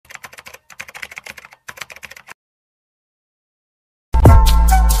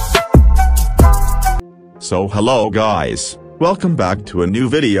So hello guys, welcome back to a new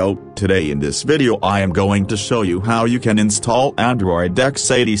video. Today in this video I am going to show you how you can install Android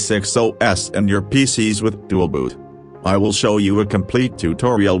X86 OS in your PCs with dual boot. I will show you a complete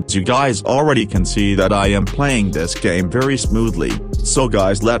tutorial. You guys already can see that I am playing this game very smoothly, so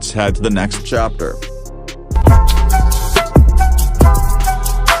guys let's head to the next chapter.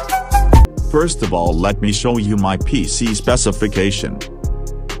 First of all, let me show you my PC specification.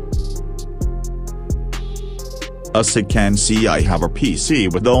 As you can see, I have a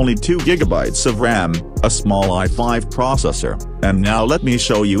PC with only 2 GB of RAM, a small i5 processor, and now let me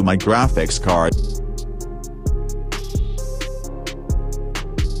show you my graphics card.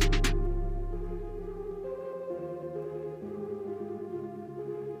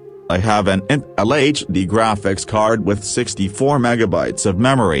 I have an Intel HD graphics card with 64 MB of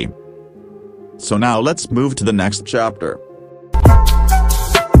memory. So now let's move to the next chapter.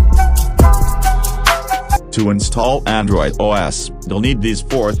 To install Android OS, you'll need these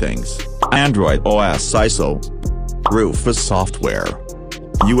 4 things: Android OS ISO, Rufus software,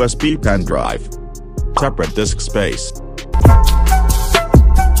 USB pen drive, separate disk space.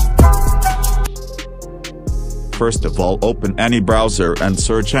 First of all, open any browser and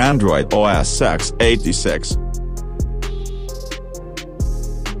search Android OS X86.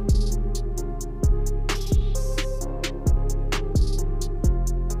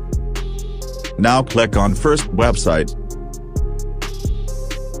 Now click on first website.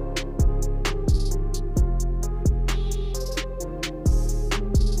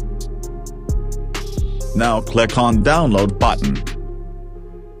 Now click on download button.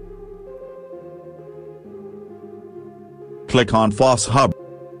 Click on FOSS Hub.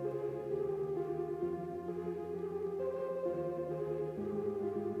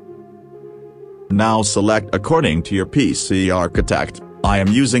 Now select according to your PC architect. I am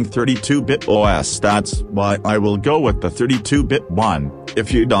using 32-bit OS, that's why I will go with the 32-bit one.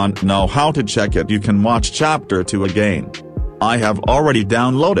 If you don't know how to check it, you can watch chapter 2 again. I have already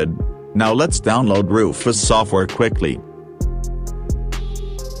downloaded. Now let's download Rufus software quickly.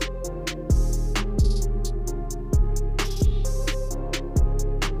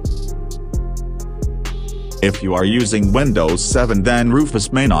 If you are using Windows 7 then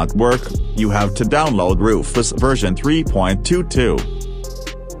Rufus may not work, you have to download Rufus version 3.22.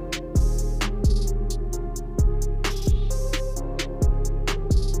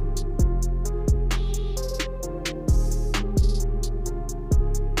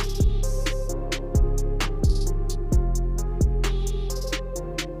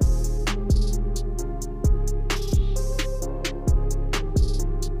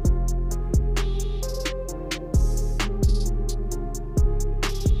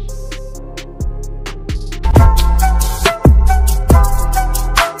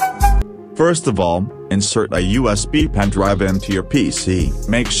 First of all, insert a USB pen drive into your PC.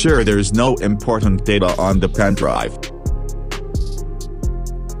 Make sure there's no important data on the pen drive.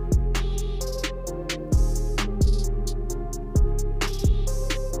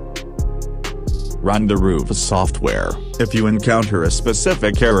 Run the Rufus software. If you encounter a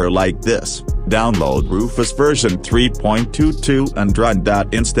specific error like this, download Rufus version 3.22 and run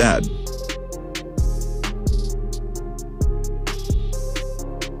that instead.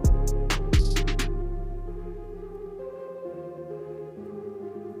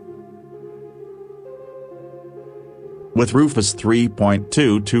 With Rufus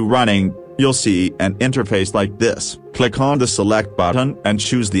 3.22 running, you'll see an interface like this. Click on the select button and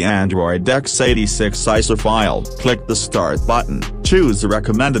choose the Android X86 ISO file. Click the start button, choose the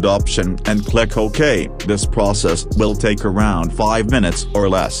recommended option and click OK. This process will take around 5 minutes or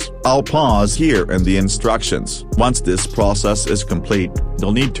less. I'll pause here in the instructions. Once this process is complete,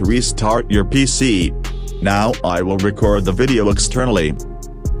 you'll need to restart your PC. Now I will record the video externally.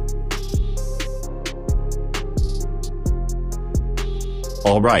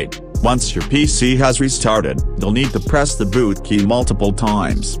 Alright, once your PC has restarted, you'll need to press the boot key multiple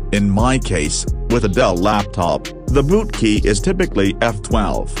times. In my case, with a Dell laptop, the boot key is typically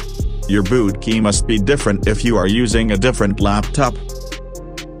F12. Your boot key must be different if you are using a different laptop.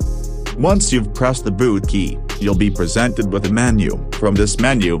 Once you've pressed the boot key, you'll be presented with a menu. From this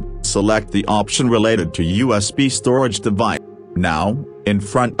menu, select the option related to USB storage device. Now, in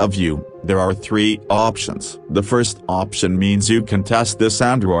front of you, there are 3 options. The first option means you can test this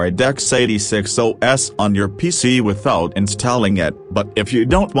Android X86 OS on your PC without installing it, but if you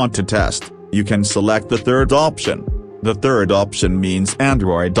don't want to test, you can select the third option. The third option means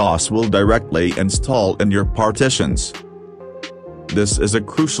Android OS will directly install in your partitions. This is a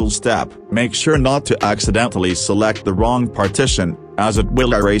crucial step. Make sure not to accidentally select the wrong partition, as it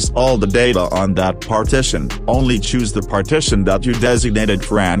will erase all the data on that partition. Only choose the partition that you designated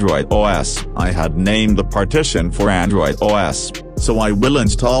for Android OS. I had named the partition for Android OS, so I will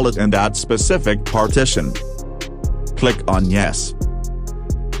install it in that specific partition. Click on Yes.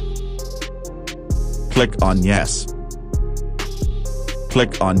 Click on Yes.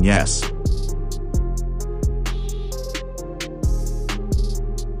 Click on Yes.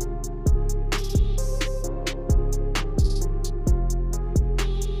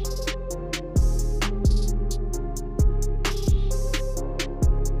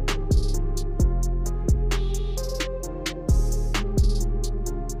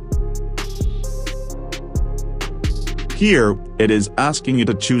 Here, it is asking you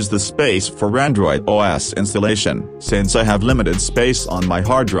to choose the space for Android OS installation. Since I have limited space on my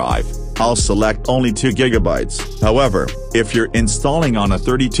hard drive, I'll select only 2 GB. However, if you're installing on a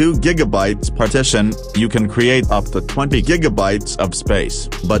 32 GB partition, you can create up to 20 GB of space.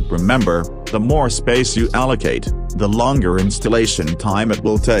 But remember, the more space you allocate, the longer installation time it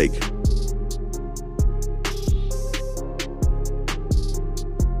will take.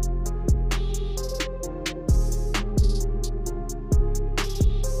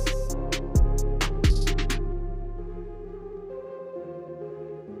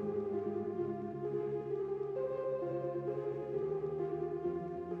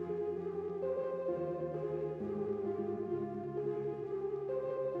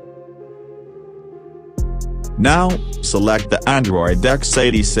 Now, select the Android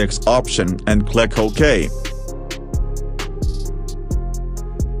X86 option and click OK.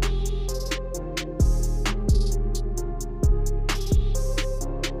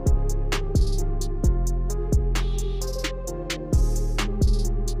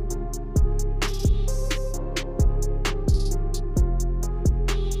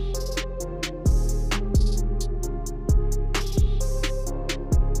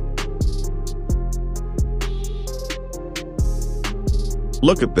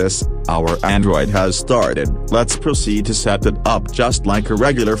 Look at this, our Android has started. Let's proceed to set it up just like a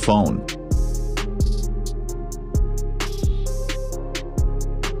regular phone.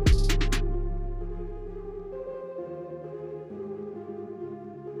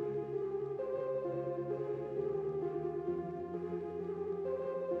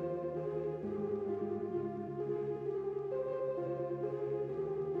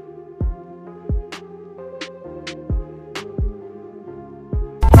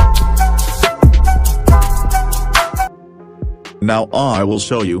 Now I will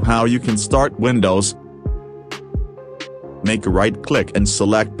show you how you can start Windows. Make a right click and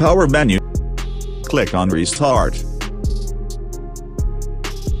select Power menu. Click on Restart.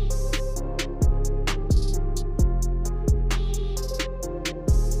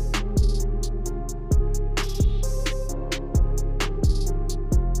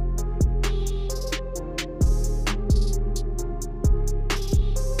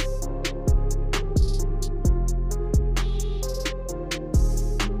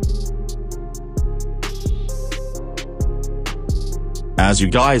 As you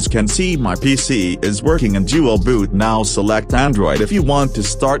guys can see, my PC is working in dual boot. Now select Android if you want to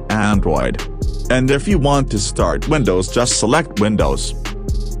start Android. And if you want to start Windows, just select Windows.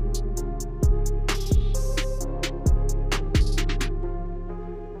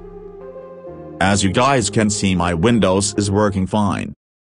 As you guys can see, my Windows is working fine.